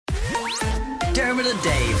Dermot and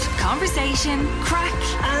Dave. Conversation, crack,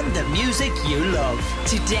 And the music you love.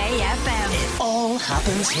 Today FM. It all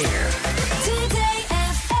happens here. Today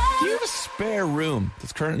FM. Do you have a spare room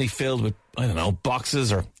that's currently filled with, I don't know,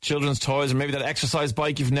 boxes or children's toys or maybe that exercise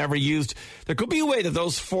bike you've never used? There could be a way that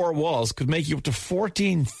those four walls could make you up to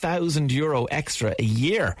 €14,000 extra a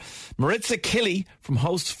year. Maritza Killy from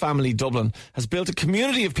Host Family Dublin has built a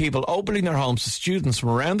community of people opening their homes to students from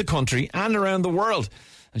around the country and around the world.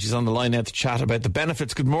 And she's on the line now to chat about the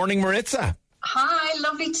benefits. Good morning, Maritza. Hi,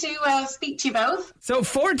 lovely to speak to you both. So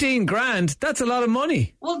 14 grand, that's a lot of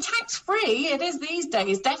money. Well, tax-free, it is these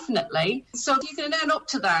days, definitely. So you can earn up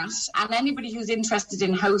to that. And anybody who's interested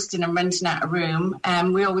in hosting and renting out a room,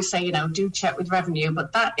 we always say, do check with revenue,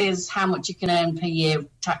 but that is how much you can earn per year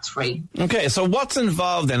tax-free. Okay, so what's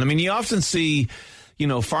involved then? I mean, you often see,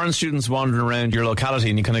 foreign students wandering around your locality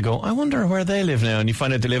and you kind of go, I wonder where they live now. And you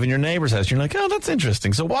find out they live in your neighbour's house. You're like, oh, that's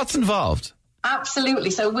interesting. So what's involved? Absolutely.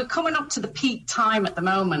 So we're coming up to the peak time at the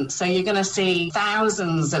moment. So you're going to see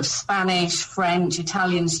thousands of Spanish, French,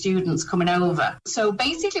 Italian students coming over. So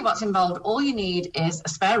basically what's involved, all you need is a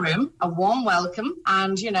spare room, a warm welcome,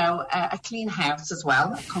 and, a clean house as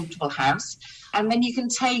well, a comfortable house. And then you can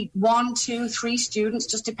take 1, 2, 3 students,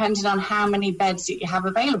 just depending on how many beds that you have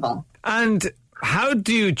available. And how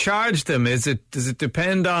do you charge them? Does it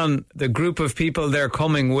depend on the group of people they're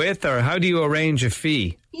coming with, or how do you arrange a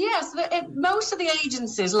fee? Yes, most of the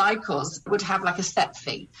agencies like us would have like a set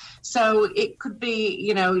fee. So it could be,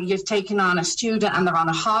 you've taken on a student and they're on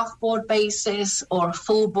a half board basis or a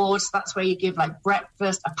full board. So that's where you give like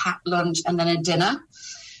breakfast, a packed lunch and then a dinner.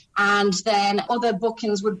 And then other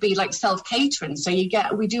bookings would be like self-catering. So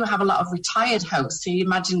we do have a lot of retired hosts. So you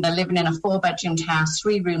imagine they're living in a 4-bedroom house,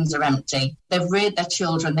 3 rooms are empty. They've reared their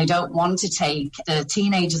children. They don't want to take the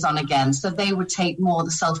teenagers on again. So they would take more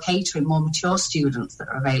the self-catering, more mature students that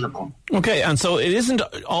are available. Okay, and so it isn't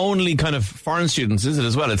only kind of foreign students, is it,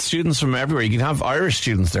 as well? It's students from everywhere. You can have Irish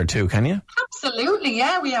students there too, can you? Absolutely,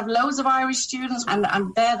 yeah. We have loads of Irish students and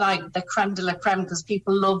they're like the creme de la creme because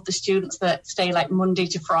people love the students that stay like Monday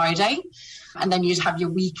to Friday. And then you'd have your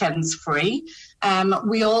weekends free.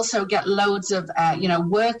 We also get loads of,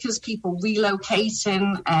 workers, people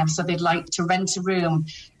relocating, so they'd like to rent a room.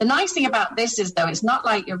 The nice thing about this is, though, it's not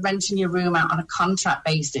like you're renting your room out on a contract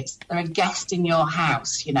basis. They're a guest in your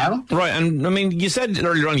house, Right, and I mean, you said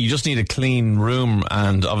earlier on you just need a clean room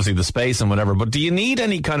and obviously the space and whatever, but do you need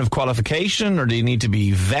any kind of qualification or do you need to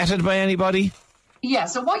be vetted by anybody? Yeah,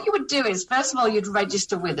 so what you would do is, first of all, you'd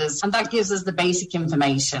register with us, and that gives us the basic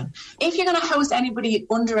information. If you're going to host anybody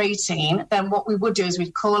under 18, then what we would do is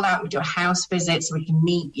we'd call out, we'd do a house visit so we can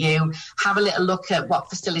meet you, have a little look at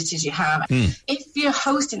what facilities you have. If you're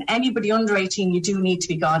hosting anybody under 18, you do need to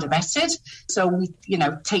be Garda vetted, so we,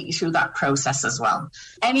 take you through that process as well.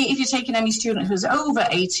 If you're taking any student who's over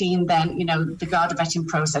 18, then, the Garda vetting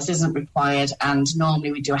process isn't required, and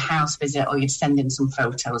normally we do a house visit or you'd send in some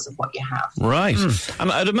photos of what you have. Right.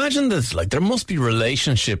 And I'd imagine that there must be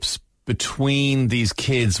relationships between these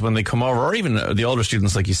kids when they come over, or even the older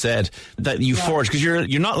students, like you said, that you forge, because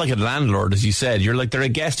you're not like a landlord, as you said. You're like, they're a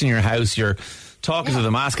guest in your house. You're talking to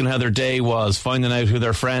them, asking how their day was, finding out who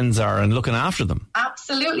their friends are and looking after them.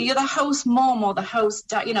 Absolutely. You're the host mom or the host,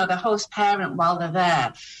 the host parent while they're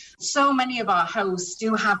there. So many of our hosts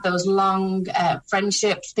do have those long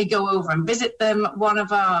friendships. They go over and visit them. One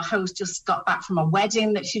of our hosts just got back from a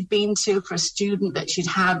wedding that she'd been to for a student that she'd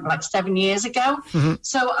had like 7 years ago. Mm-hmm.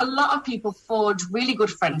 So a lot of people forge really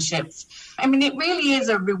good friendships. I mean, it really is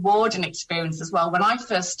a rewarding experience as well. When I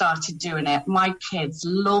first started doing it, my kids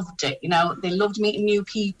loved it. They loved meeting new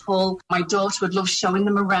people. My daughter would love showing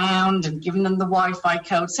them around and giving them the Wi-Fi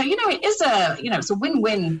code. So, it is it's a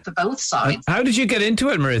win-win for both sides. How did you get into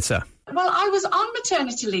it, Maritza? Well, I was on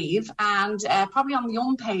maternity leave and probably on the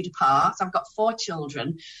unpaid part. I've got 4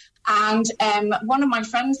 children. And one of my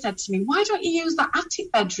friends said to me, why don't you use that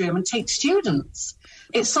attic bedroom and take students?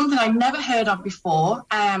 It's something I've never heard of before.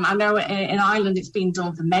 I know in Ireland it's been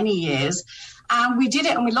done for many years. And we did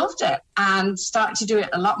it and we loved it and started to do it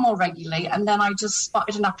a lot more regularly. And then I just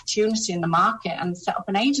spotted an opportunity in the market and set up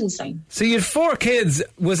an agency. So you had 4 kids.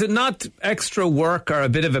 Was it not extra work or a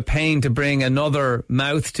bit of a pain to bring another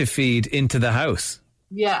mouth to feed into the house?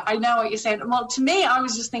 Yeah, I know what you're saying. Well, to me, I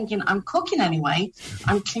was just thinking, I'm cooking anyway.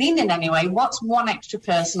 I'm cleaning anyway. What's 1 extra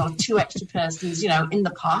person or 2 extra persons, in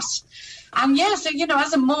the pot? And yeah, so,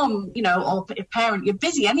 as a mum, or a parent, you're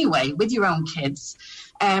busy anyway with your own kids.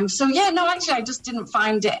 So yeah, no, actually, I just didn't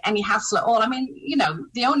find it any hassle at all. I mean,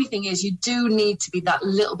 the only thing is you do need to be that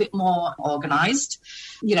little bit more organised.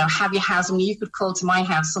 Have your house. I mean, you could call to my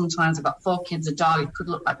house sometimes. I've got 4 kids, a dog. It could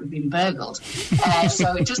look like we've been burgled.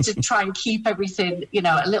 So just to try and keep everything,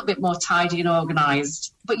 a little bit more tidy and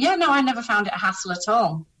organised. But yeah, no, I never found it a hassle at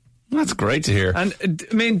all. That's great to hear. And,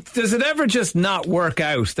 I mean, does it ever just not work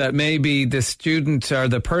out that maybe the student or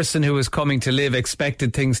the person who was coming to live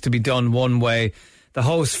expected things to be done one way, the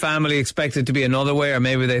host family expected to be another way, or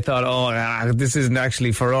maybe they thought, this isn't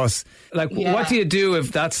actually for us? What do you do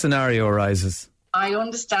if that scenario arises? I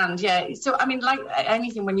understand, yeah. So, I mean, like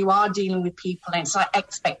anything, when you are dealing with people, it's like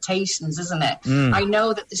expectations, isn't it? I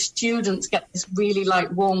know that the students get this really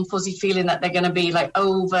warm, fuzzy feeling that they're going to be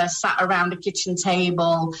over, sat around a kitchen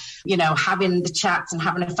table, having the chats and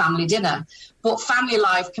having a family dinner. But family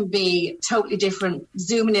life can be totally different,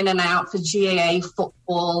 zooming in and out for GAA,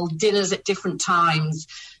 football, dinners at different times.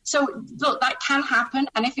 So, look, that can happen.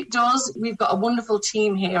 And if it does, we've got a wonderful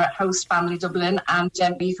team here at Host Family Dublin, and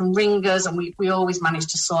you can ring us, and we always manage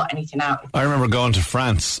to sort anything out. I remember going to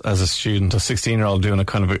France as a student, a 16-year-old doing a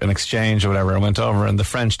kind of an exchange or whatever. I went over and the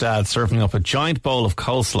French dad serving up a giant bowl of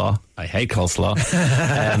coleslaw. I hate coleslaw.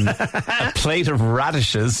 A plate of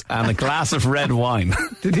radishes and a glass of red wine.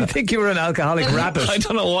 Did he think you were an alcoholic rabbit? I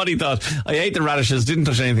don't know what he thought. I ate the radishes, didn't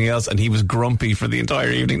touch anything else, and he was grumpy for the entire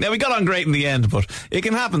evening. Now, we got on great in the end, but it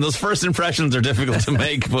can happen. Those first impressions are difficult to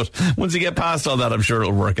make, but once you get past all that, I'm sure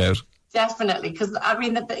it'll work out. Definitely, because I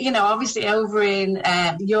mean, obviously over in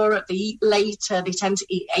Europe, they eat later. They tend to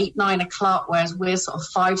eat 8, 9 o'clock, whereas we're sort of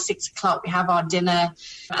 5, 6 o'clock. We have our dinner,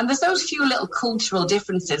 and there's those few little cultural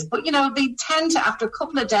differences. But they tend to, after a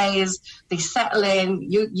couple of days, they settle in.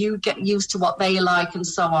 You get used to what they like, and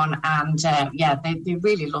so on. And they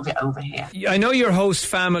really love it over here. I know your host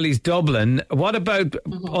family's Dublin. What about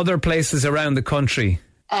other places around the country?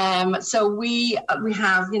 So we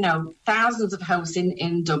have, thousands of hosts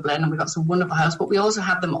in Dublin, and we've got some wonderful hosts, but we also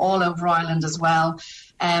have them all over Ireland as well.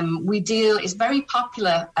 It's very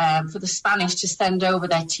popular for the Spanish to send over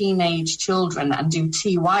their teenage children and do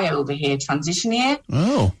TY over here, transition year.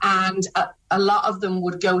 Oh. And a lot of them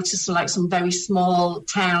would go to some very small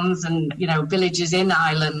towns and, villages in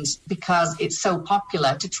Ireland because it's so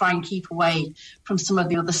popular, to try and keep away from some of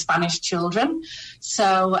the other Spanish children.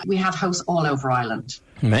 So we have hosts all over Ireland.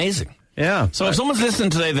 Amazing. Yeah. So if someone's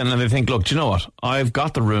listening today then and they think, look, do you know what? I've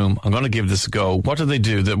got the room. I'm going to give this a go. What do they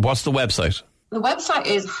do? What's the website? The website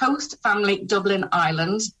is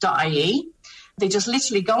hostfamilydublinIreland.ie. They just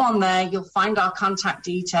literally go on there. You'll find our contact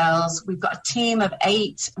details. We've got a team of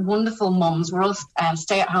 8 wonderful mums. We're all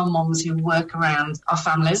stay-at-home mums who work around our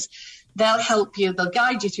families. They'll help you. They'll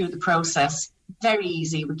guide you through the process. Very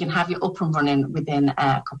easy. We can have you up and running within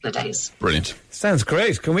a couple of days. Brilliant. Sounds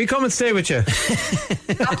great. Can we come and stay with you?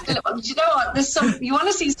 Absolutely. Do you know what? You want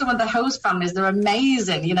to see some of the host families? They're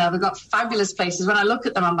amazing. They've got fabulous places. When I look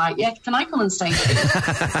at them, I'm like, yeah, can I come and stay with you?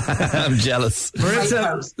 I'm jealous.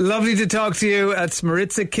 Maritza, lovely to talk to you. It's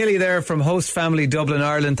Maritza Killy there from Host Family Dublin,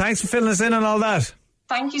 Ireland. Thanks for filling us in on all that.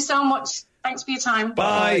 Thank you so much. Thanks for your time.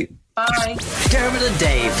 Bye. Bye. Dermot and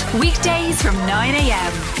Dave. Weekdays from 9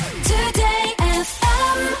 a.m. Today